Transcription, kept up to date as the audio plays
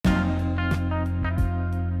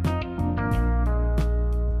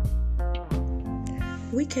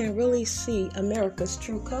we can really see America's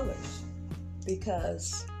true colors,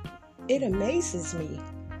 because it amazes me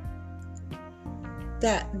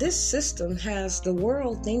that this system has the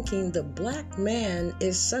world thinking the black man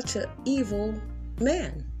is such an evil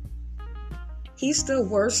man. He's the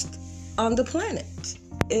worst on the planet,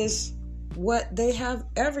 is what they have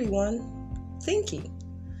everyone thinking.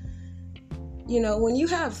 You know, when you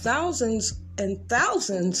have thousands and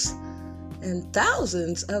thousands and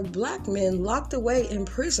thousands of black men locked away in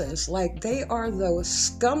prisons like they are the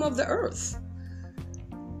scum of the earth,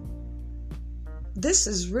 this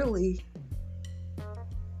is really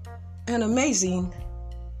an amazing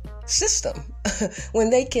system when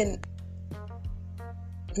they can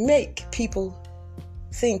make people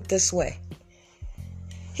think this way.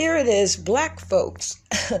 Here it is, black folks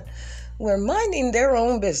were minding their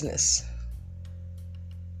own business,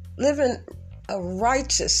 living a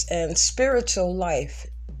righteous and spiritual life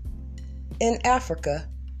in Africa,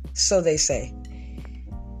 so they say.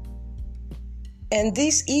 And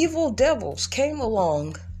these evil devils came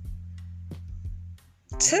along,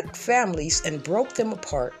 took families and broke them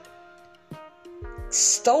apart,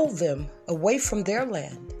 stole them away from their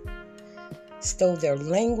land, stole their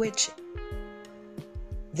language,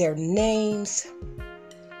 their names,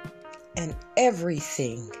 and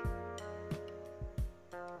everything.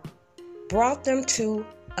 Brought them to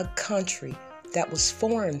a country that was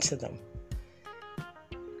foreign to them.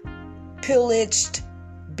 Pillaged,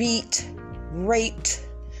 beat, raped.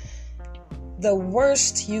 The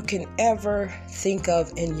worst you can ever think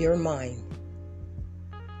of in your mind.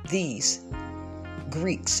 These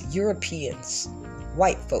Greeks, Europeans,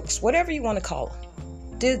 white folks, whatever you want to call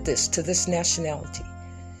them, did this to this nationality.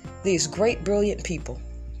 These great, brilliant people.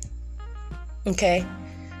 Okay?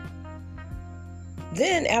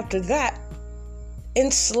 Then after that,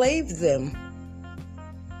 enslaved them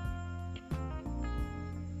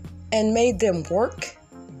and made them work,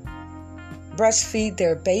 breastfeed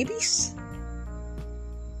their babies,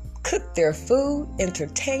 cook their food,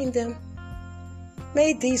 entertain them,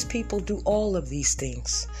 made these people do all of these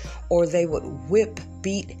things. Or they would whip,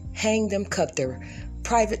 beat, hang them, cut their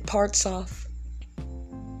private parts off,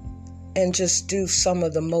 and just do some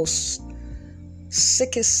of the most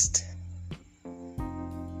sickest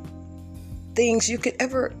things you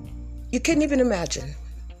couldn't even imagine.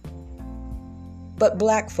 But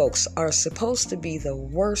black folks are supposed to be the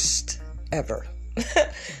worst ever.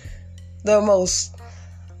 The most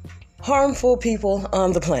harmful people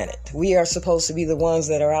on the planet. We are supposed to be the ones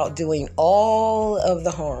that are out doing all of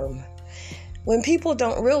the harm. When people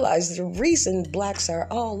don't realize the reason blacks are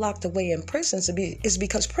all locked away in prisons is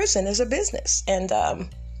because prison is a business. And,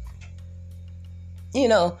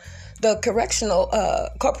 the Correctional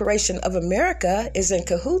Corporation of America is in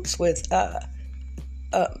cahoots with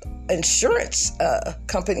insurance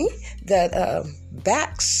company that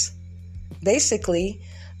backs basically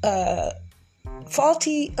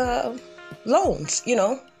faulty loans,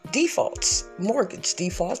 defaults, mortgage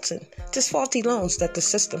defaults, and just faulty loans that the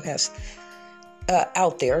system has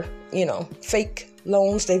out there, fake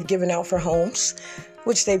loans they've given out for homes,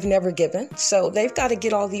 which they've never given. So they've got to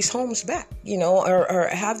get all these homes back, or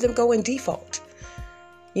have them go in default.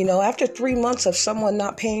 After 3 months of someone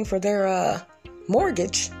not paying for their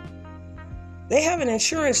mortgage, they have an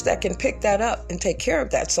insurance that can pick that up and take care of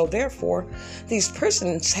that. So therefore, these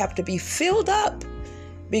prisons have to be filled up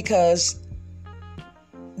because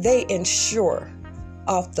they insure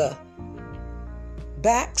off the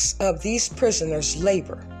backs of these prisoners'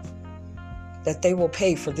 labor that they will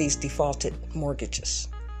pay for these defaulted mortgages.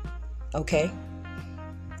 Okay?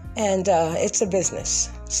 And it's a business.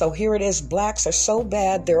 So here it is. Blacks are so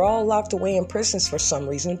bad. They're all locked away in prisons for some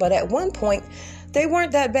reason. But at one point, they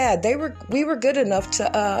weren't that bad. We were good enough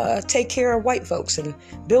to take care of white folks and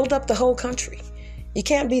build up the whole country. You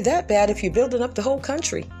can't be that bad if you're building up the whole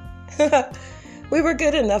country. We were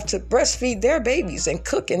good enough to breastfeed their babies and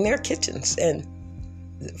cook in their kitchens and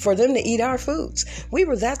for them to eat our foods. We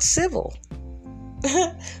were that civil.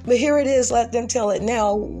 But here it is, let them tell it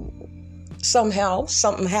now. Somehow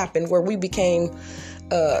something happened where we became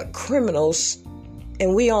criminals,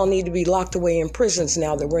 and we all need to be locked away in prisons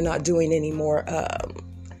now that we're not doing any more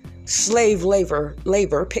slave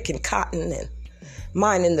labor, picking cotton and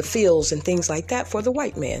mining the fields and things like that for the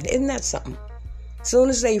white man. Isn't that something? As soon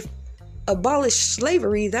as they abolished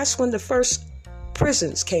slavery, that's when the first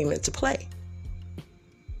prisons came into play.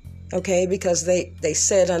 Okay, because they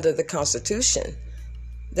said under the Constitution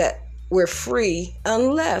that we're free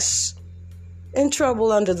unless in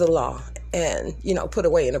trouble under the law and, put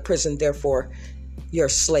away in a prison, therefore you're a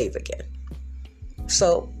slave again.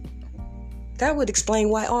 So that would explain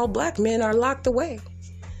why all black men are locked away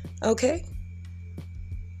Okay?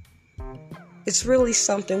 It's really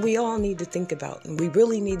something we all need to think about. And we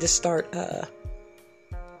really need to start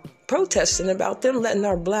protesting about them letting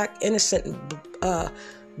our black innocent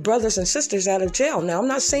brothers and sisters out of jail. Now, I'm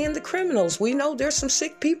not saying the criminals. We know there's some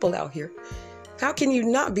sick people out here. How can you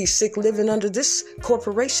not be sick living under this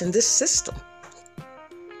corporation, this system?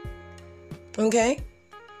 Okay?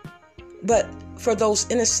 But for those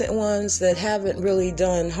innocent ones that haven't really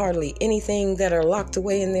done hardly anything, that are locked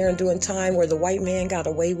away in there and doing time where the white man got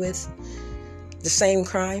away with the same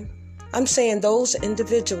crime, I'm saying those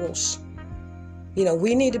individuals,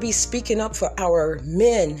 we need to be speaking up for our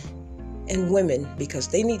men and women, because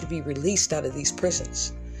they need to be released out of these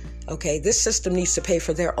prisons. Okay? This system needs to pay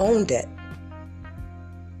for their own debt.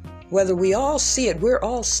 Whether we all see it, we're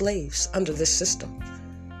all slaves under this system.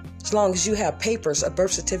 As long as you have papers, a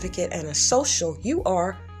birth certificate, and a social, you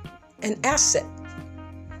are an asset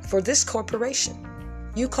for this corporation.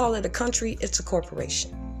 You call it a country, it's a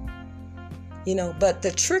corporation. But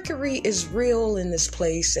the trickery is real in this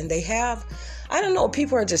place, and I don't know,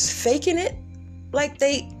 people are just faking it. Like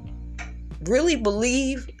they really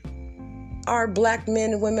believe our black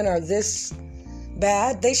men and women are this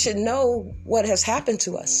bad. They should know what has happened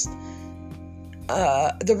to us.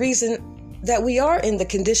 The reason that we are in the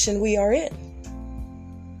condition we are in.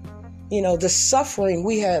 The suffering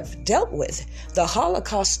we have dealt with, the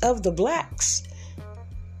Holocaust of the blacks.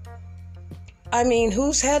 I mean,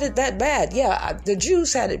 who's had it that bad? Yeah, the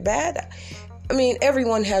Jews had it bad. I mean,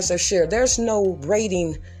 everyone has their share. There's no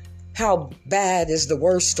rating how bad is the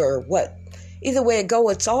worst or what. Either way it go,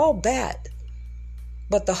 it's all bad.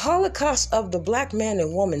 But the Holocaust of the black man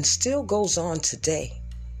and woman still goes on today.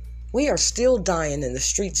 We are still dying in the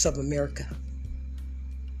streets of America.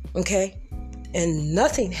 Okay? And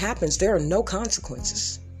nothing happens. There are no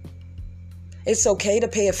consequences. It's okay to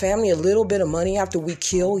pay a family a little bit of money after we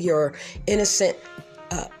kill your innocent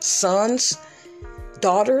sons,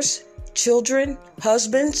 daughters, children,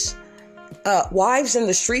 husbands, wives in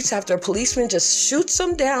the streets after a policeman just shoots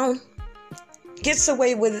them down, gets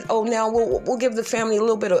away with it. Oh, now we'll give the family a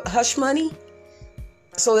little bit of hush money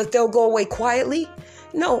so that they'll go away quietly.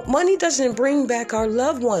 No, money doesn't bring back our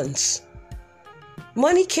loved ones.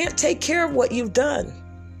 Money can't take care of what you've done.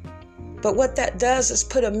 But what that does is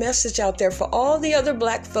put a message out there for all the other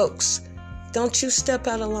black folks. Don't you step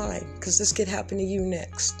out of line, because this could happen to you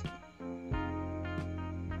next.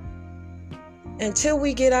 Until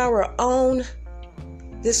we get our own,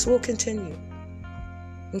 this will continue.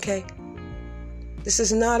 Okay? This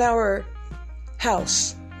is not our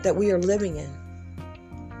house that we are living in.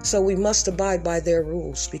 So we must abide by their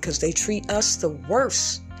rules, because they treat us the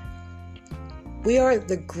worst. We are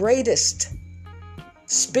the greatest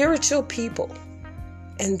spiritual people,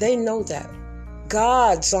 and they know that.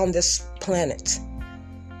 Gods on this planet.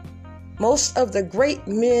 Most of the great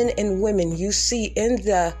men and women you see in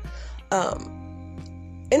the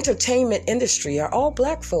entertainment industry are all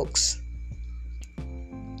black folks.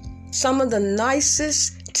 Some of the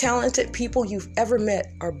nicest, talented people you've ever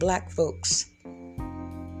met are black folks.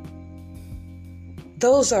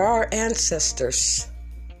 Those are our ancestors'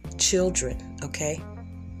 children, okay?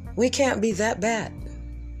 We can't be that bad.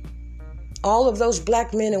 All of those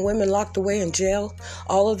black men and women locked away in jail,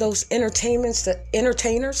 all of those entertainers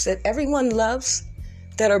that everyone loves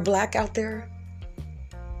that are black out there,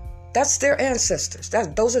 that's their ancestors.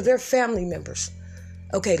 Those are their family members,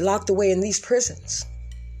 okay, locked away in these prisons.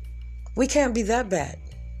 We can't be that bad.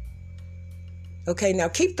 Okay, now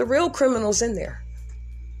keep the real criminals in there.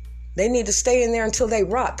 They need to stay in there until they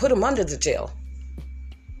rot. Put them under the jail.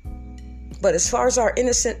 But as far as our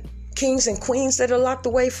innocent kings and queens that are locked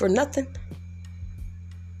away for nothing,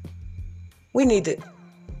 we need to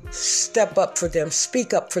step up for them,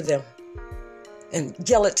 speak up for them, and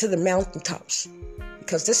yell it to the mountaintops,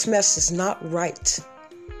 because this mess is not right,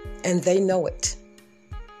 and they know it,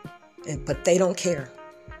 but they don't care.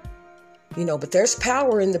 But there's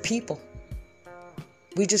power in the people.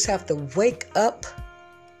 We just have to wake up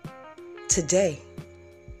today.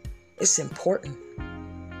 It's important,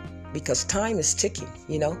 because time is ticking,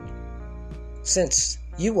 Since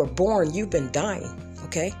you were born, you've been dying,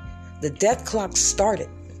 okay? The death clock started,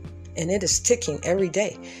 and it is ticking every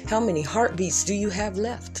day. How many heartbeats do you have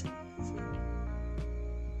left?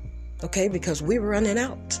 Okay, because we're running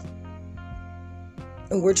out.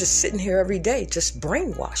 And we're just sitting here every day, just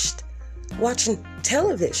brainwashed, watching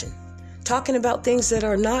television, talking about things that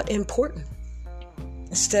are not important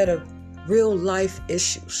instead of real life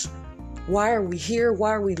issues. Why are we here?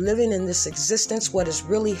 Why are we living in this existence? What is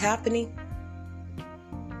really happening?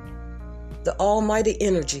 The almighty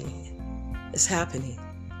energy is happening.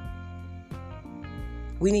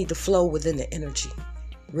 We need to flow within the energy.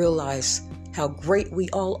 Realize how great we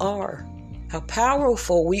all are, how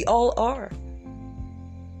powerful we all are.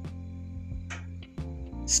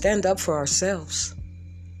 Stand up for ourselves.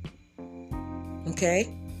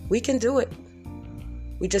 Okay? We can do it.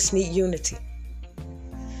 We just need unity.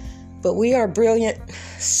 But we are brilliant,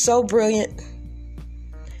 so brilliant.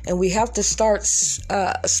 And we have to start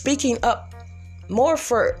speaking up more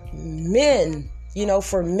for men,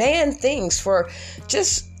 for man things, for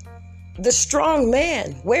just the strong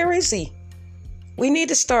man. Where is he? We need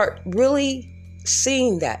to start really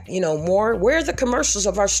seeing that, more. Where are the commercials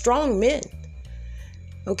of our strong men?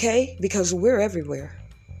 Okay? Because we're everywhere.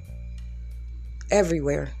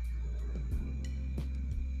 Everywhere.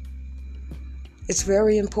 It's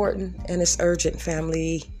very important and it's urgent,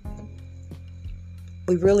 family.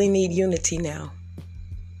 We really need unity now.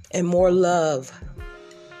 And more love.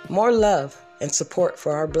 More love and support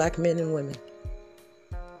for our Black men and women.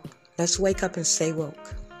 Let's wake up and stay woke.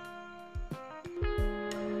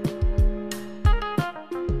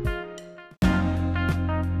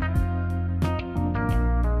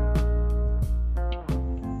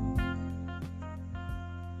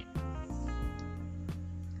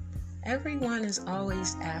 Everyone is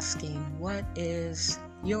always asking, what is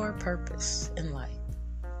your purpose in life?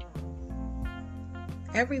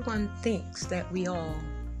 Everyone thinks that we all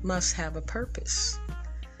must have a purpose,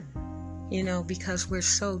 because we're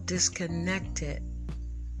so disconnected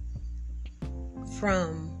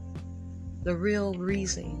from the real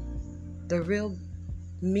reason, the real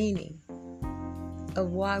meaning of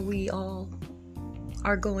why we all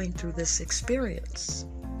are going through this experience.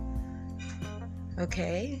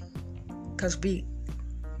 Okay? Because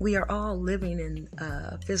we are all living in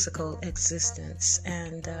physical existence,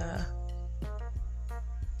 and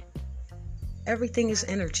everything is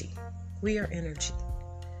energy. We are energy,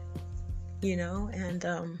 and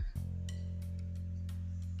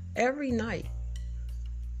every night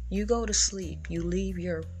you go to sleep, you leave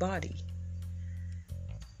your body,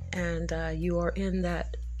 and you are in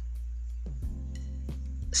that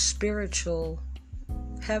spiritual,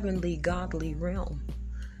 heavenly, godly realm.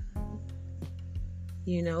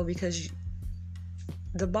 Because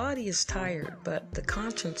the body is tired, but the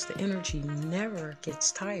conscience, the energy never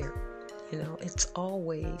gets tired. It's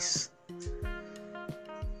always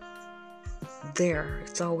there.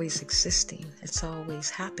 It's always existing. It's always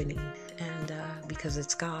happening. And because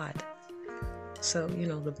it's God. So,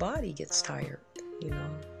 the body gets tired.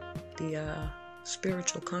 The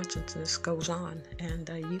spiritual consciousness goes on. And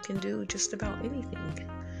you can do just about anything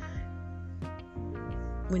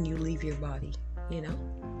when you leave your body.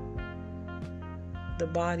 The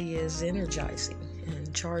body is energizing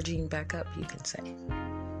and charging back up, you can say.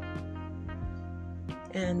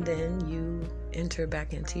 And then you enter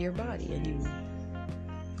back into your body and you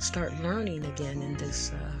start learning again in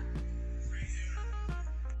this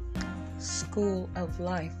school of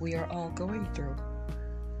life we are all going through.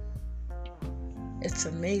 It's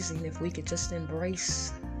amazing if we could just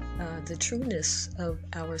embrace the trueness of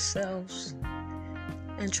ourselves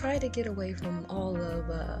and try to get away from all of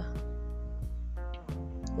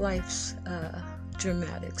life's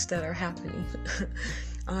dramatics that are happening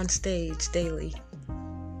on stage daily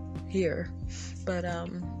here. But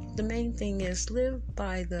the main thing is live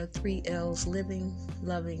by the 3 L's: living,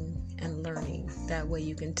 loving, and learning. That way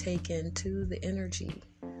you can take into the energy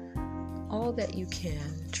all that you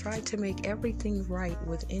can. Try to make everything right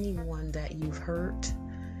with anyone that you've hurt.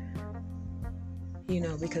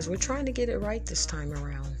 Because we're trying to get it right this time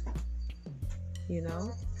around.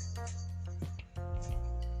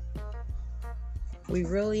 We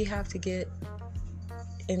really have to get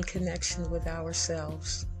in connection with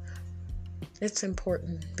ourselves. It's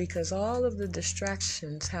important because all of the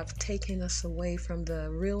distractions have taken us away from the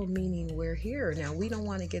real meaning we're here. Now, we don't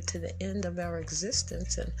want to get to the end of our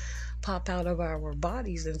existence and pop out of our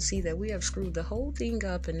bodies and see that we have screwed the whole thing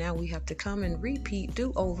up, and now we have to come and repeat,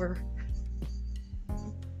 do over,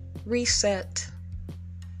 reset,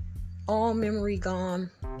 all memory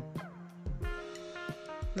gone.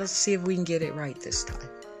 Let's see if we can get it right this time.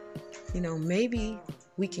 Maybe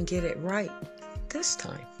we can get it right this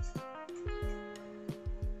time.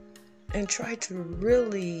 And try to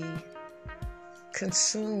really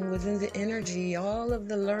consume within the energy all of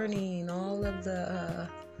the learning, all of the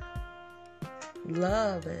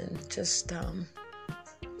love, and just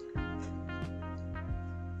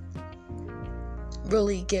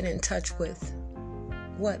really get in touch with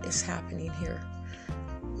what is happening here.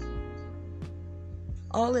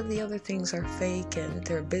 All of the other things are fake and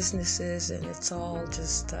they're businesses, and it's all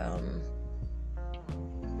just a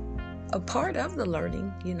part of the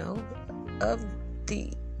learning, of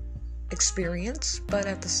the experience, but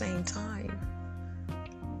at the same time,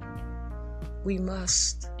 we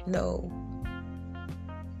must know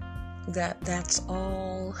that that's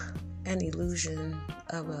all an illusion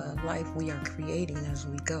of a life we are creating as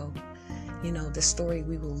we go. The story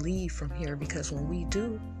we will leave from here, because when we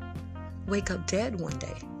do wake up dead one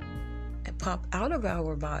day and pop out of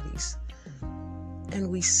our bodies and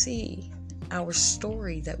we see our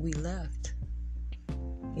story that we left,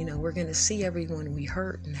 we're going to see everyone we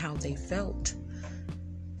hurt and how they felt.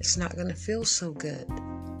 It's not going to feel so good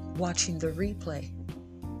watching the replay.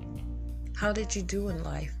 How did you do in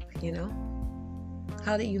life?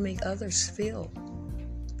 How did you make others feel?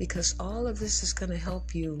 Because all of this is going to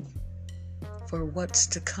help you for what's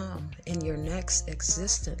to come in your next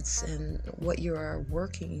existence and what you are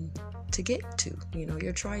working to get to.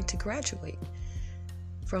 You're trying to graduate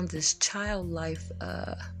from this child life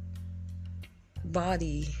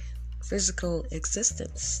body, physical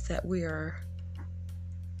existence that we are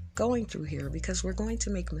going through here, because we're going to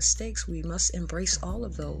make mistakes. We must embrace all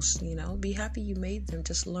of those. Be happy you made them.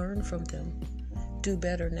 Just learn from them. Do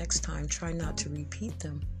better next time. Try not to repeat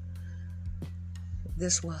them.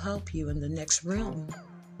 This will help you in the next realm.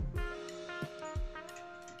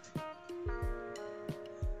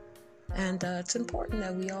 And it's important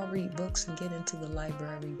that we all read books and get into the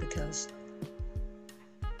library, because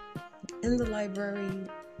in the library,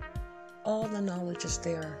 all the knowledge is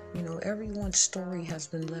there. Everyone's story has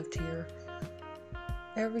been left here.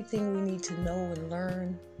 Everything we need to know and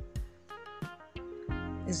learn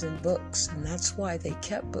is in books, and that's why they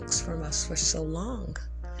kept books from us for so long.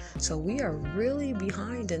 So we are really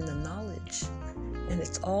behind in the knowledge, and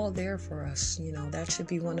it's all there for us. That should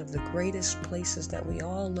be one of the greatest places that we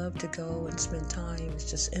all love to go and spend time, is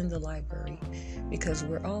just in the library, because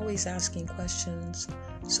we're always asking questions.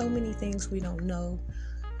 So many things we don't know.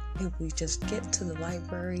 If we just get to the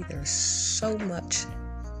library, there's so much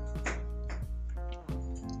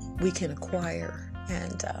we can acquire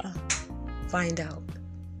and find out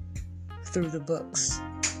through the books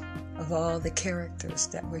of all the characters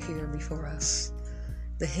that were here before us.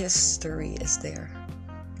 The history is there,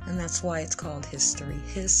 and that's why it's called history.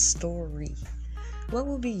 His story. What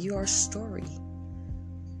will be your story?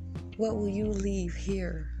 What will you leave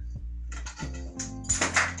here?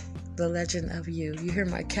 The legend of you. You hear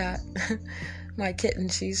my cat? My kitten,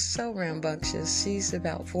 she's so rambunctious. She's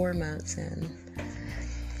about 4 months and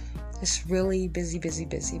it's really busy,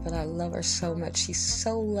 but I love her so much. She's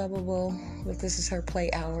so lovable. But this is her play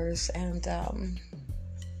hours, and I'm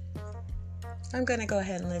gonna go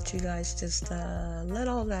ahead and let you guys just let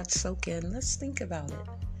all that soak in. Let's think about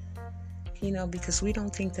it. Because we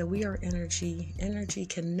don't think that we are energy. Energy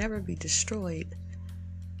can never be destroyed.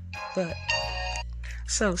 But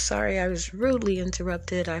so sorry, I was rudely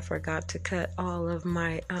interrupted. I forgot to cut all of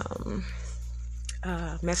my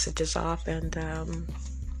messages off, and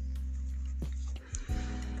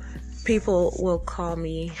people will call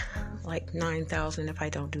me like 9,000 if I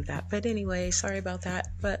don't do that. But anyway, sorry about that.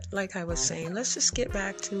 But like I was saying, let's just get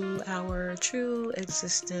back to our true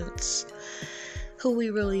existence, who we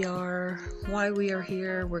really are, why we are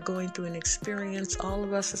here. We're going through an experience. All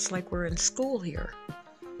of us, it's like we're in school here.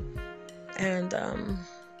 And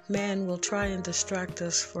man will try and distract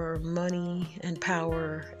us for money and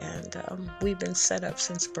power, and we've been set up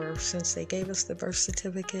since birth, since they gave us the birth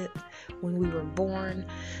certificate when we were born.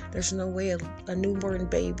 There's no way a newborn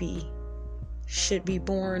baby should be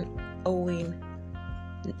born owing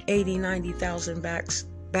 90,000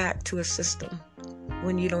 back to a system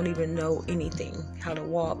when you don't even know anything, how to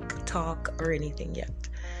walk, talk, or anything yet.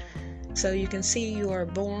 So you can see you are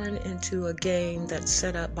born into a game that's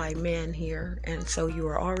set up by man here, and so you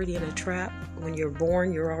are already in a trap. When you're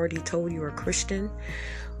born, you're already told you're a Christian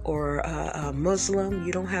or a Muslim.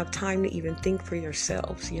 You don't have time to even think for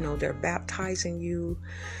yourselves. They're baptizing you.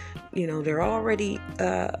 They're already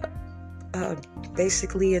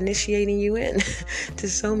basically initiating you in to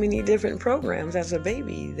so many different programs as a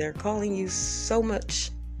baby. They're calling you so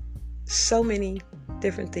many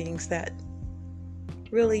different things that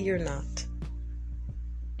really you're not.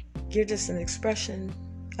 You're just an expression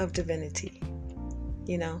of divinity.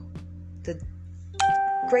 The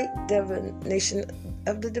great divination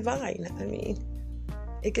of the divine. I mean,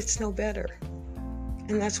 it gets no better.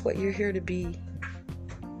 And that's what you're here to be.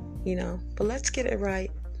 But let's get it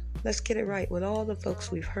right. Let's get it right with all the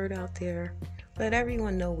folks we've heard out there. Let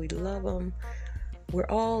everyone know we love them. We're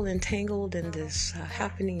all entangled in this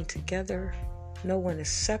happening together. No one is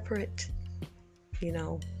separate.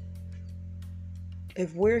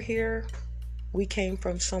 If we're here, we came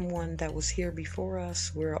from someone that was here before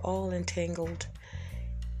us. We're all entangled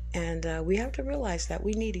And we have to realize that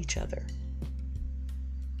we need each other.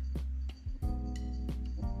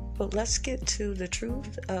 But let's get to the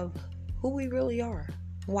truth of who we really are,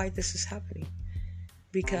 why this is happening.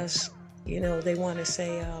 Because, they want to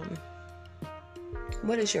say,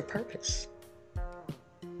 what is your purpose?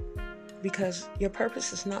 Because your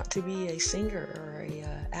purpose is not to be a singer or a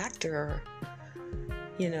actor or,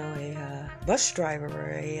 a bus driver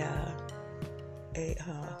or a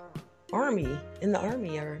army, in the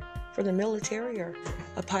army, or for the military, or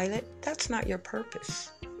a pilot. That's not your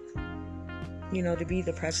purpose. To be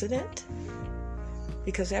the president.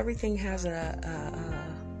 Because everything has a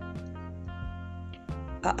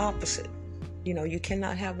opposite. You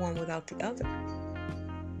cannot have one without the other.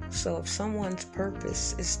 So if someone's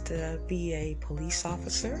purpose is to be a police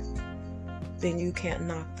officer, then you can't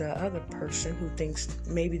knock the other person who thinks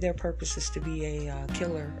maybe their purpose is to be a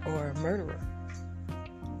killer or a murderer.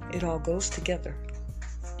 It all goes together.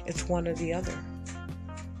 It's one or the other.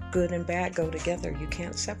 Good and bad go together. You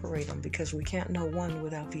can't separate them because we can't know one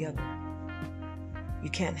without the other. You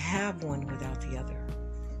can't have one without the other.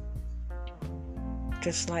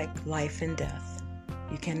 Just like life and death.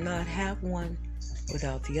 You cannot have one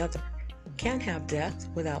without the other. You can't have death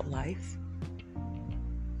without life.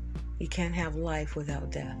 You can't have life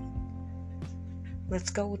without death. Let's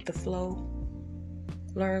go with the flow.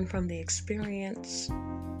 Learn from the experience.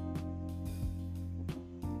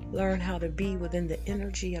 Learn how to be within the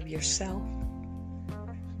energy of yourself.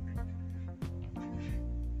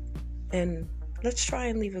 And let's try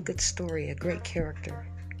and leave a good story, a great character,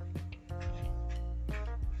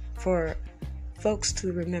 for folks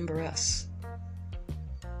to remember us.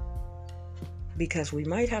 Because we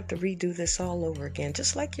might have to redo this all over again,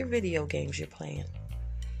 just like your video games you're playing.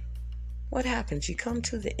 What happens? You come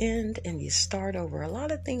to the end and you start over. A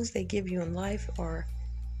lot of things they give you in life are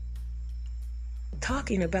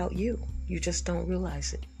talking about you. You just don't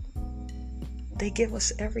realize it. They give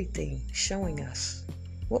us everything, showing us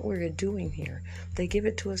what we're doing here. They give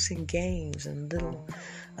it to us in games and little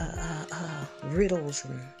riddles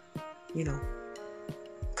and,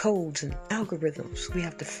 codes and algorithms we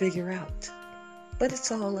have to figure out. But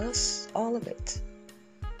it's all us, all of it.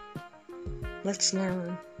 Let's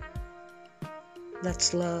learn.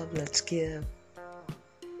 Let's love, let's give,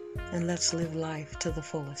 and let's live life to the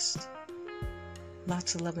fullest.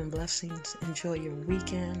 Lots of love and blessings. Enjoy your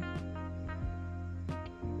weekend.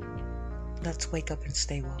 Let's wake up and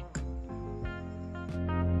stay woke.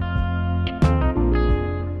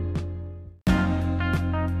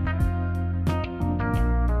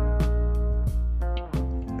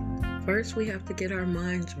 First, we have to get our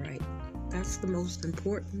minds right. That's the most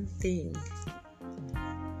important thing.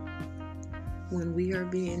 When we are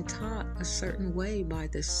being taught a certain way by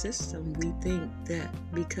the system, we think that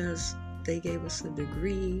because they gave us a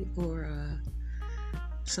degree or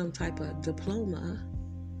some type of diploma,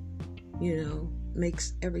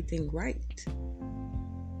 makes everything right.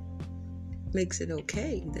 Makes it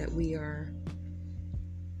okay that we are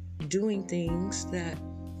doing things that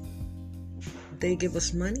they give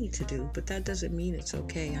us money to do, but that doesn't mean it's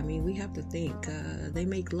okay. I mean, we have to think, they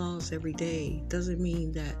make laws every day. Doesn't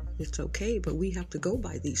mean that it's okay, but we have to go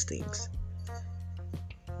by these things.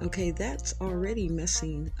 Okay, that's already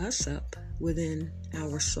messing us up within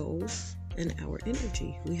our souls and our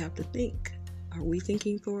energy. We have to think, are we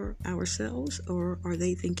thinking for ourselves or are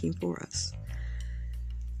they thinking for us?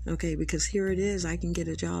 Okay, because here it is, I can get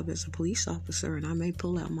a job as a police officer and I may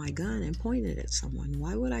pull out my gun and point it at someone.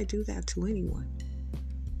 Why would I do that to anyone?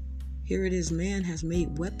 Here it is, man has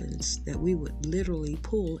made weapons that we would literally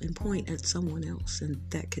pull and point at someone else and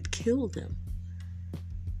that could kill them.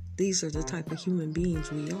 These are the type of human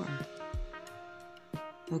beings we are.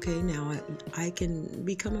 Okay, now I can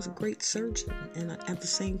become a great surgeon and at the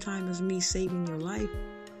same time as me saving your life,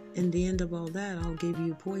 in the end of all that, I'll give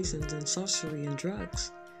you poisons and sorcery and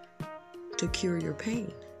drugs to cure your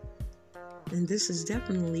pain. And this is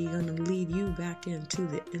definitely going to lead you back into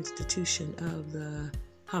the institution of the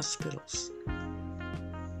hospitals.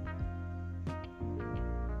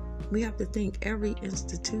 We have to think every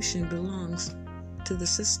institution belongs to the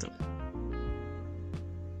system.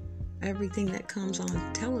 Everything that comes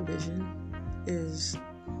on television is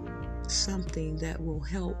something that will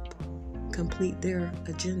help complete their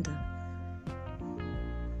agenda.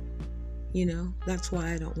 That's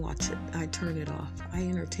why I don't watch it. I turn it off. I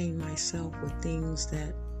entertain myself with things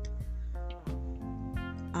that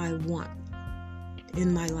I want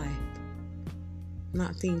in my life,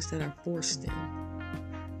 not things that are forced in.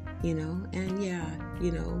 And yeah,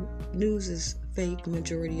 news is fake,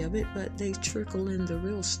 majority of it, but they trickle in the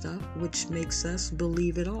real stuff, which makes us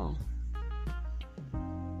believe it all.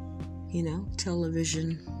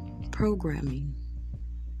 television programming.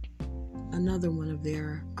 Another one of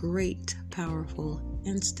their great, powerful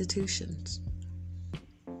institutions.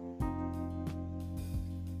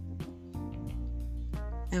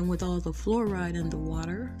 And with all the fluoride in the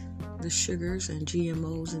water, the sugars and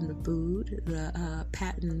GMOs in the food, the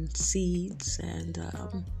patent seeds and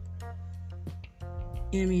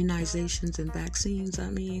immunizations and vaccines,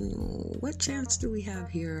 what chance do we have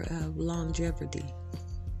here of longevity?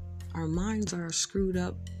 Our minds are screwed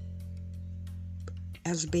up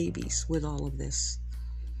as babies with all of this.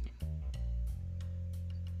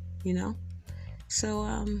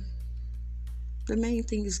 So the main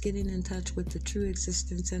thing is getting in touch with the true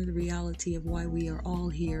existence and the reality of why we are all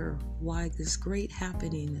here, why this great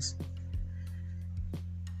happening is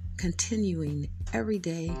continuing every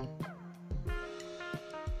day.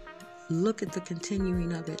 Look at the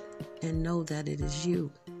continuing of it and know that it is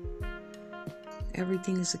you.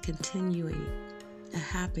 Everything is a continuing, a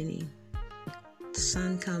happening. The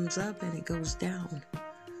sun comes up and it goes down.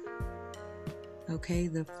 Okay,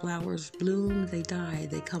 the flowers bloom, they die,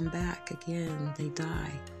 they come back again, they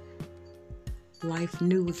die. Life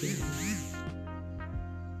new again.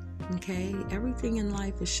 Okay, everything in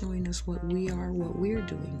life is showing us what we are, what we're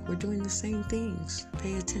doing. We're doing the same things.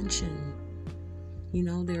 Pay attention.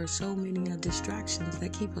 There are so many distractions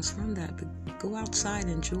that keep us from that. But go outside,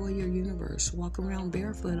 enjoy your universe. Walk around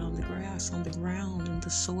barefoot on the grass, on the ground, in the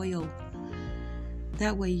soil.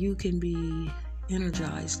 That way you can be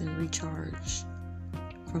energized and recharged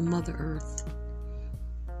from Mother Earth.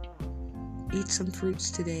 Eat some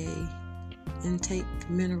fruits today. Intake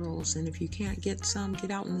minerals. And if you can't get some,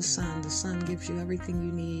 get out in the sun. The sun gives you everything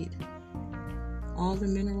you need. All the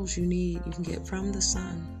minerals you need, you can get from the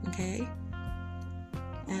sun. Okay?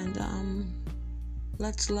 And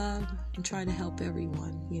let's love and try to help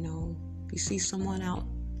everyone. If you see someone out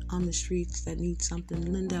on the streets that needs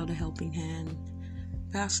something, lend out a helping hand.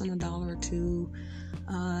 Pass them $1 or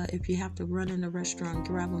 $2. If you have to run in a restaurant,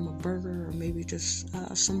 grab them a burger or maybe just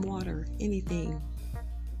some water, anything.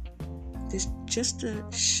 Just to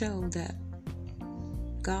show that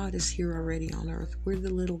God is here already on earth. We're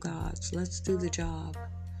the little gods. Let's do the job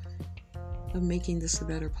of making this a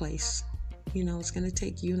better place. It's going to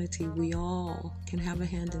take unity. We all can have a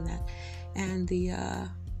hand in that. And the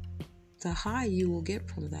high you will get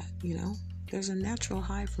from that, There's a natural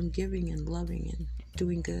high from giving and loving and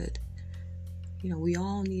doing good. We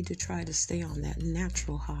all need to try to stay on that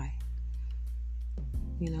natural high.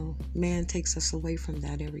 Man takes us away from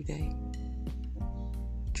that every day.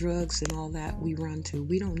 Drugs and all that we run to.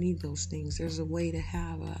 We don't need those things. There's a way to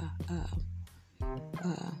have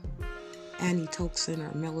antitoxin or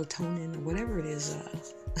melatonin or whatever it is.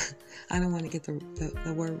 I don't want to get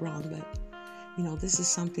the word wrong, but this is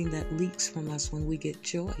something that leaks from us when we get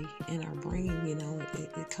joy in our brain.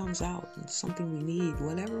 It comes out. It's something we need.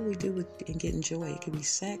 Whatever we do in getting joy, it could be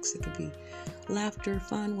sex, it could be laughter,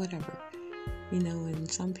 fun, whatever. And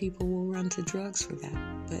some people will run to drugs for that.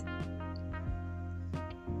 But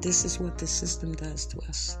this is what the system does to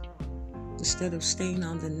us. Instead of staying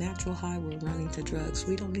on the natural high, we're running to drugs.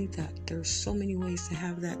 We don't need that. There's so many ways to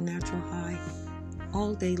have that natural high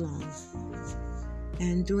all day long.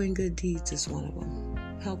 And doing good deeds is one of them.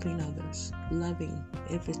 Helping others, loving.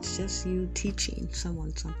 If it's just you teaching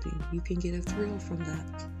someone something, you can get a thrill from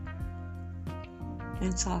that.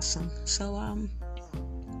 And it's awesome. So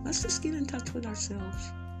let's just get in touch with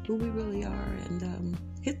ourselves, who we really are, and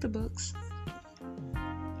hit the books.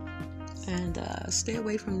 And stay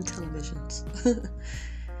away from the televisions.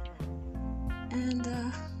 And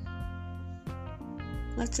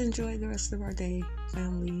let's enjoy the rest of our day,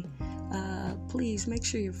 family. Please make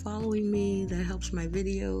sure you're following me. That helps my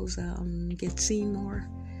videos get seen more.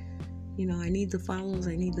 I need the follows,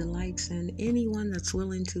 I need the likes, and anyone that's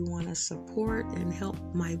willing to want to support and help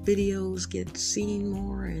my videos get seen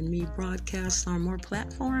more and me broadcast on more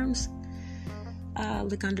platforms.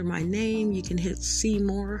 Look under my name. You can hit see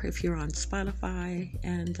more if you're on Spotify,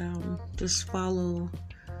 and just follow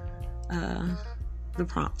the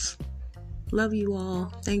prompts. Love you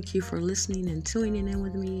all. Thank you for listening and tuning in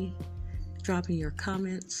with me, dropping your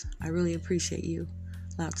comments. I really appreciate you.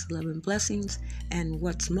 Lots of love and blessings. And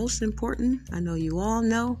what's most important, I know you all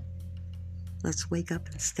know, let's wake up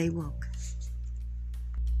and stay woke.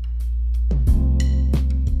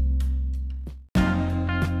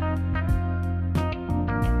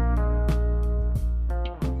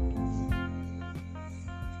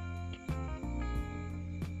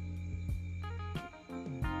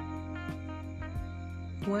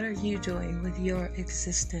 What are you doing with your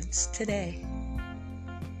existence today?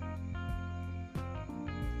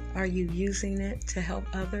 Are you using it to help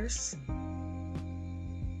others?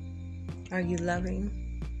 Are you loving?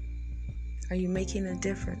 Are you making a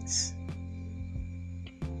difference?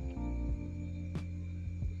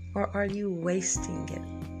 Or are you wasting it?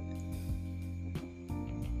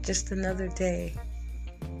 Just another day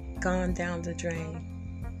gone down the drain.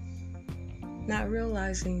 Not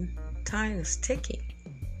realizing time is ticking.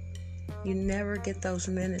 You never get those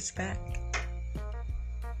minutes back.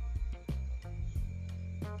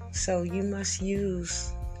 So you must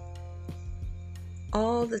use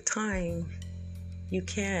all the time you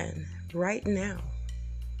can right now,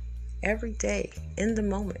 every day, in the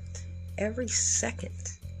moment, every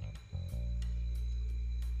second.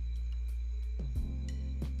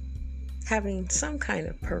 Having some kind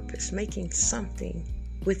of purpose, making something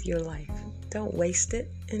with your life. Don't waste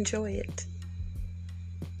it, enjoy it.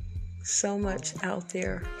 So much out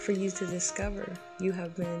there for you to discover. You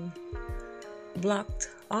have been blocked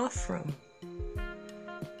off from,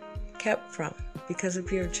 kept from, because of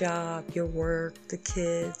your job, your work, the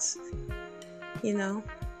kids. You know,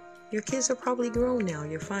 your kids are probably grown now.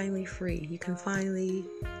 You're finally free. You can finally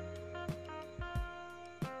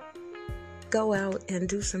go out and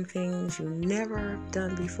do some things you never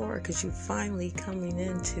done before, because you're finally coming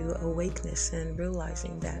into awakeness and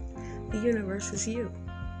realizing that the universe is you.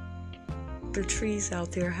 The trees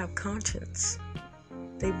out there have conscience.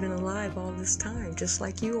 They've been alive all this time, just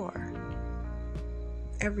like you are.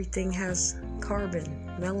 Everything has carbon,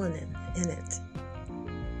 melanin in it.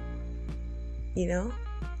 You know?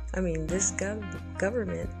 I mean, this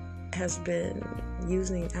government has been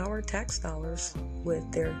using our tax dollars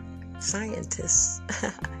with their scientists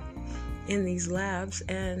in these labs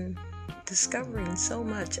and discovering so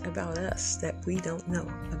much about us that we don't know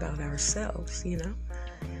about ourselves, you know.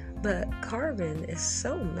 But carbon is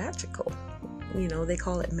so magical. You know, they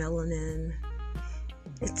call it melanin.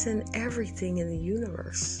 It's in everything in the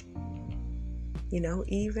universe. You know,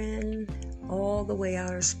 even all the way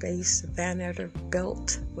outer space, Van Allen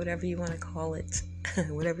belt, whatever you want to call it,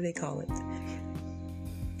 whatever they call it.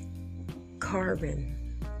 Carbon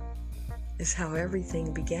is how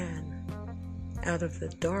everything began. Out of the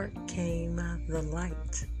dark came the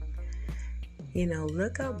light. You know,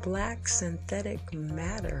 look up black synthetic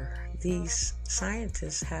matter. These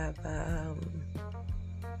scientists have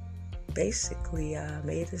basically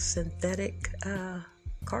made a synthetic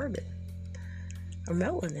carbon or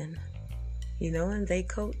melanin, you know, and they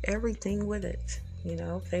coat everything with it. You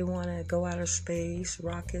know, if they want to go outer space,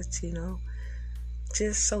 rockets, you know,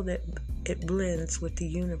 just so that it blends with the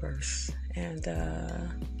universe and,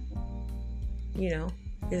 you know,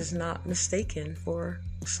 is not mistaken for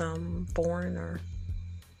some foreign or,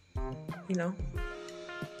 you know,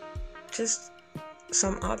 just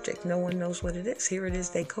some object. No one knows what it is. Here it is.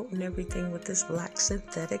 They coating everything with this black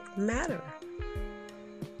synthetic matter.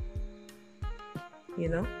 You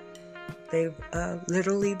know, they've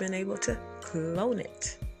literally been able to clone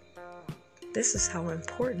it. This is how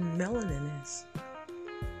important melanin is.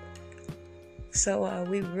 So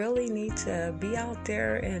we really need to be out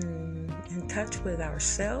there and in touch with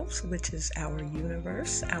ourselves, which is our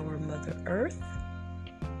universe, our Mother Earth.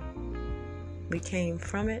 We came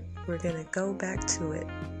from it. We're going to go back to it.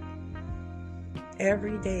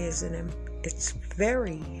 Every day it's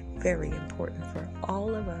very, very important for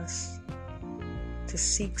all of us to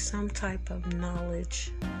seek some type of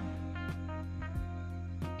knowledge.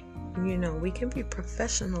 You know, we can be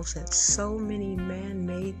professionals at so many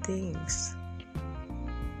man-made things.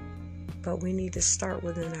 But we need to start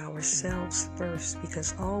within ourselves first,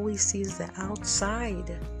 because all we see is the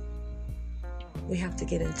outside. We have to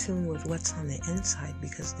get in tune with what's on the inside,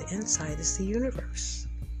 because the inside is the universe.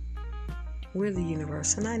 We're the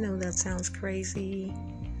universe. And I know that sounds crazy.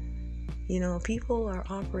 You know, people are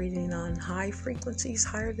operating on high frequencies,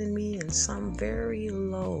 higher than me, and some very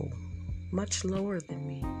low, much lower than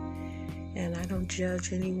me. And I don't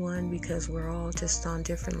judge anyone, because we're all just on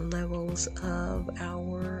different levels of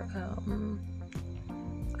our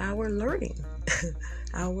learning,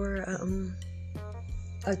 our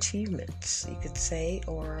achievements, you could say,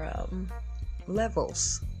 or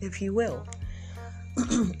levels, if you will.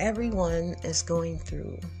 Everyone is going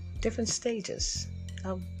through different stages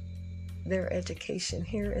of their education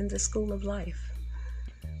here in the school of life.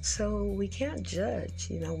 So we can't judge.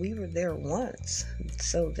 You know, we were there once,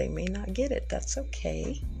 so they may not get it. That's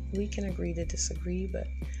okay. We can agree to disagree, but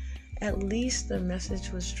at least the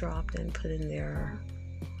message was dropped and put in their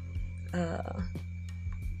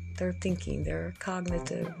thinking, their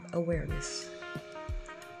cognitive awareness.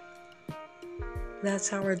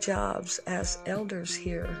 That's our jobs as elders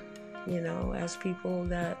here as people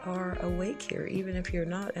that are awake here, even if you're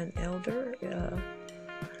not an elder.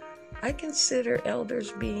 I consider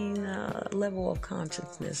elders being a level of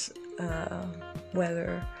consciousness,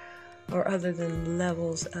 whether or other than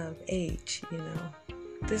levels of age.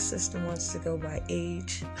 This system wants to go by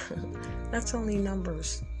age. That's only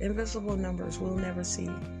numbers. Invisible numbers we'll never see.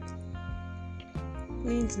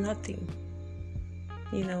 Means nothing.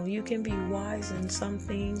 You can be wise in some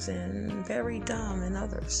things and very dumb in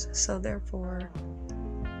others. So therefore,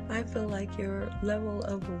 I feel like your level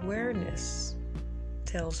of awareness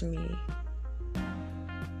tells me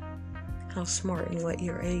how smart and what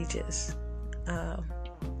your age is.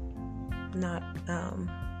 Not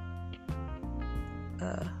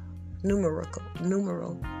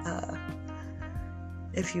numeral,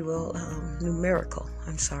 if you will, numerical.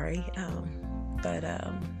 I'm sorry, but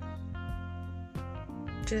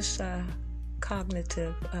just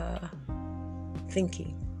cognitive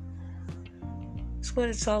thinking. It's what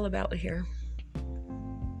it's all about here.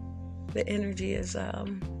 The energy is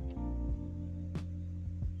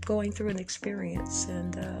going through an experience,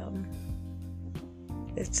 and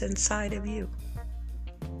it's inside of you.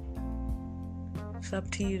 It's up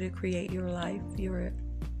to you to create your life, your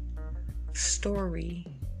story.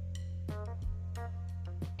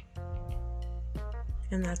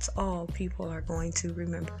 And that's all people are going to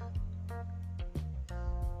remember.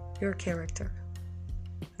 Your character.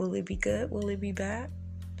 Will it be good? Will it be bad?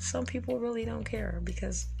 Some people really don't care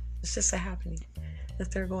because it's just a happening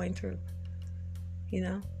that they're going through.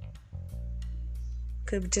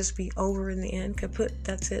 Could just be over in the end.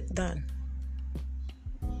 That's it, done.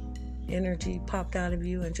 Energy popped out of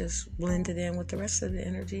you and just blended in with the rest of the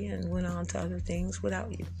energy and went on to other things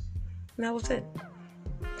without you. And that was it.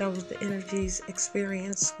 That was the energy's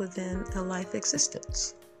experience within a life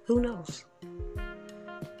existence. Who knows?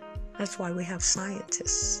 That's why we have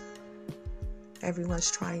scientists.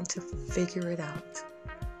 Everyone's trying to figure it out.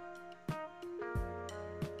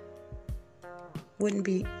 Wouldn't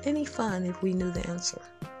be any fun if we knew the answer.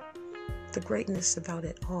 The greatness about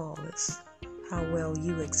it all is how well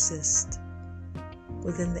you exist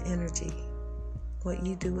within the energy, what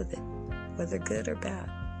you do with it, whether good or bad.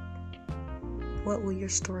 What will your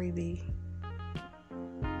story be?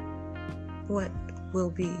 What will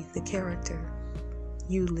be the character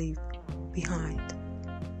you leave behind?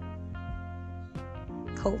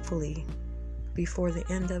 Hopefully, before the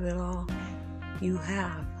end of it all, you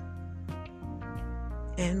have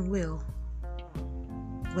and will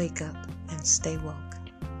wake up and stay woke.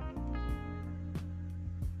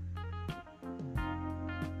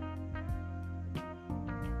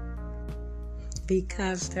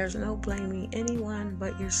 Because there's no blaming anyone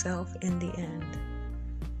but yourself in the end.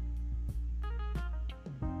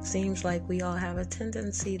 Seems like we all have a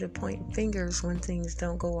tendency to point fingers when things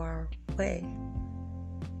don't go our way.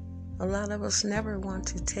 A lot of us never want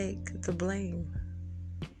to take the blame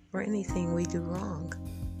for anything we do wrong,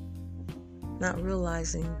 not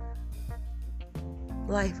realizing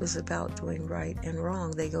life is about doing right and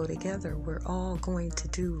wrong. They go together. We're all going to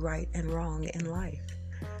do right and wrong in life.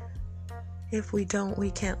 If we don't,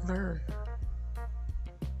 we can't learn.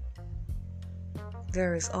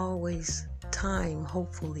 There is always time,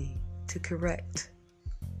 hopefully, to correct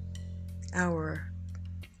our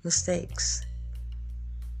mistakes.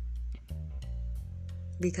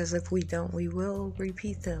 Because if we don't, we will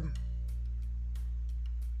repeat them.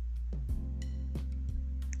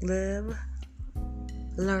 Live,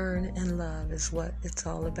 learn, and love is what it's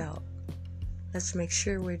all about. Let's make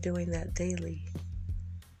sure we're doing that daily.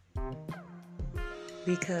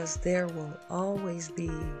 Because there will always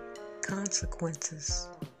be consequences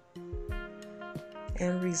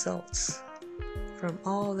and results from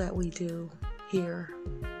all that we do here.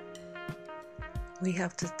 We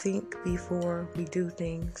have to think before we do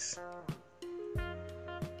things.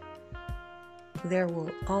 There will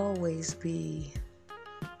always be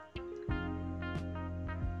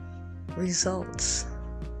results,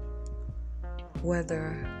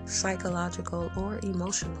 whether psychological or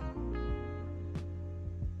emotional,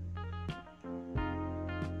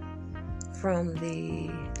 from the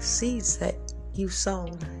seeds that you've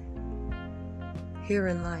sown here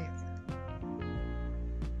in life.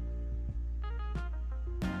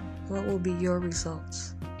 What will be your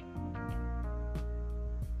results?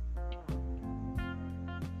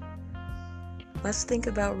 Let's think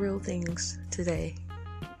about real things today.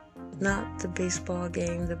 Not the baseball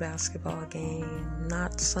game, the basketball game,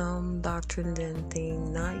 not some doctrine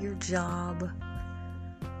thing, not your job.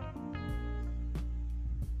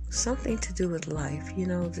 Something to do with life,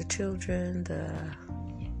 the children, the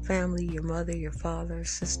family, your mother, your father,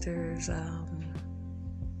 sisters,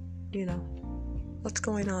 what's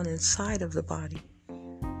going on inside of the body.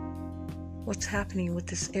 What's happening with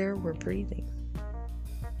this air we're breathing,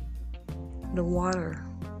 the water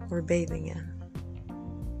we're bathing in.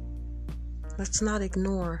 Let's not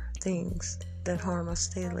ignore things that harm us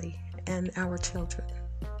daily and our children.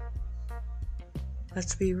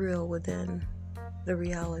 Let's be real within the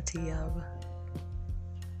reality of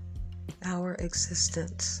our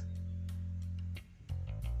existence.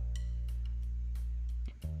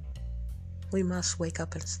 We must wake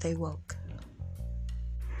up and stay woke.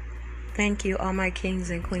 Thank you, all my kings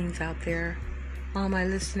and queens out there. All my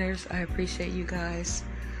listeners, I appreciate you guys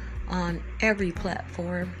on every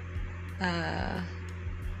platform. I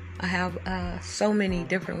have so many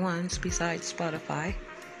different ones besides Spotify.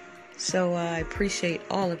 So I appreciate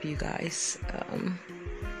all of you guys.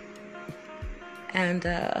 And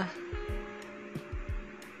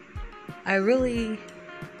I really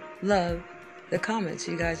love the comments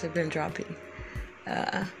you guys have been dropping.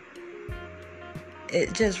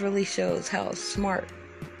 It just really shows how smart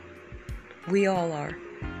we all are.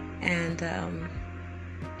 And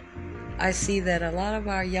I see that a lot of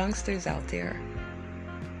our youngsters out there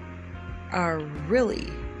are really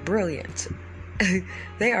brilliant.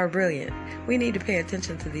 They are brilliant. We need to pay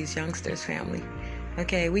attention to these youngsters, family.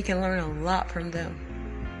 Okay, we can learn a lot from them.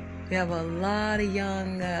 We have a lot of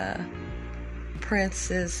young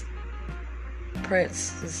princes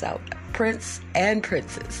out. Prince and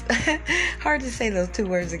princess. Hard to say those two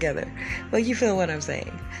words together, but you feel what I'm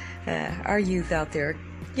saying. Our youth out there,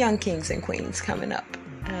 young kings and queens coming up.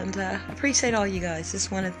 And I appreciate all you guys.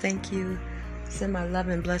 Just want to thank you. Send my love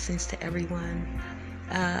and blessings to everyone.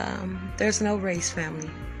 There's no race,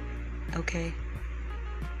 family. Okay?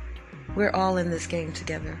 We're all in this game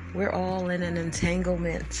together. We're all in an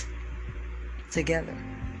entanglement together,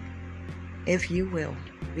 if you will,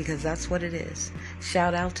 because that's what it is.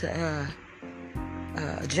 Shout out to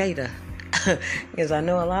Jada, because I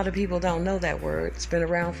know a lot of people don't know that word. It's been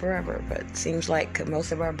around forever, but it seems like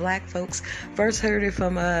most of our black folks first heard it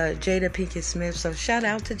from Jada Pinkett Smith. So shout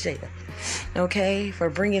out to Jada, okay, for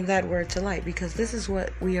bringing that word to light, because this is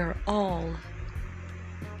what we are all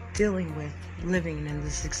dealing with, living in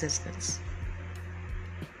this existence.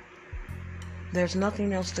 There's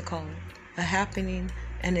nothing else to call it. A happening,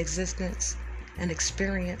 an existence, an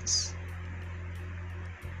experience.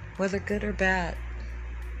 Whether good or bad,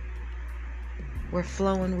 we're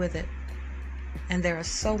flowing with it. And there are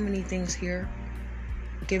so many things here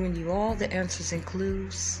giving you all the answers and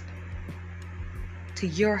clues to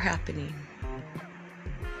your happening.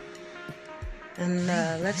 And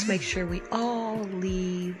let's make sure we all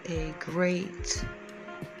leave a great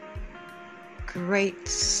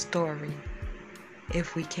story,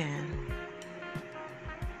 if we can,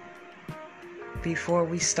 before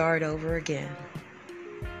we start over again,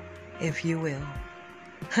 if you will.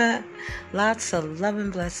 Lots of love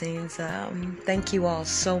and blessings. Thank you all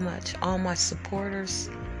so much. All my supporters.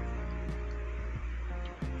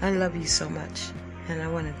 I love you so much. And I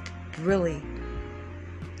want to really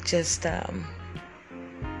just, there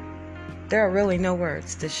are really no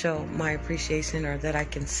words to show my appreciation or that I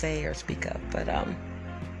can say or speak of. But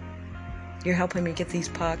you're helping me get these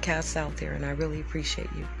podcasts out there, and I really appreciate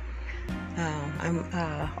you. I'm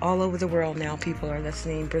all over the world now. People are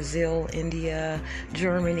listening. Brazil, India,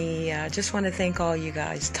 Germany. I just want to thank all you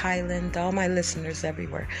guys. Thailand, all my listeners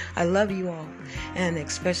everywhere. I love you all. And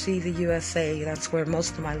especially the USA. That's where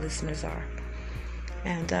most of my listeners are.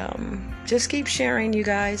 And just keep sharing, you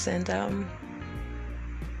guys. And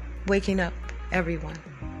waking up, everyone.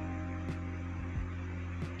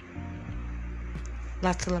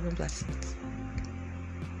 Lots of love and blessings.